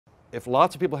if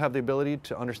lots of people have the ability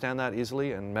to understand that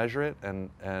easily and measure it and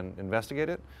investigate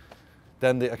it,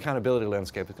 then the accountability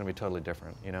landscape is going to be totally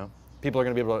different. You know, people are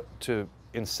going to be able to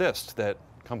insist that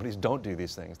companies don't do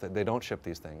these things, that they don't ship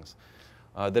these things,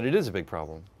 that it is a big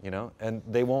problem. You know, and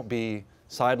they won't be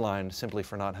sidelined simply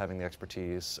for not having the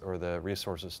expertise or the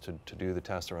resources to do the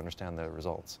test or understand the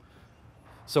results.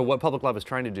 So what Public Lab is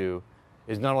trying to do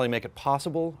is not only make it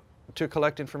possible to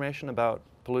collect information about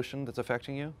pollution that's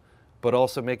affecting you, but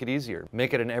also make it easier,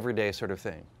 make it an everyday sort of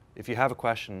thing. If you have a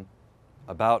question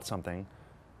about something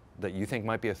that you think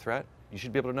might be a threat, you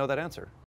should be able to know that answer.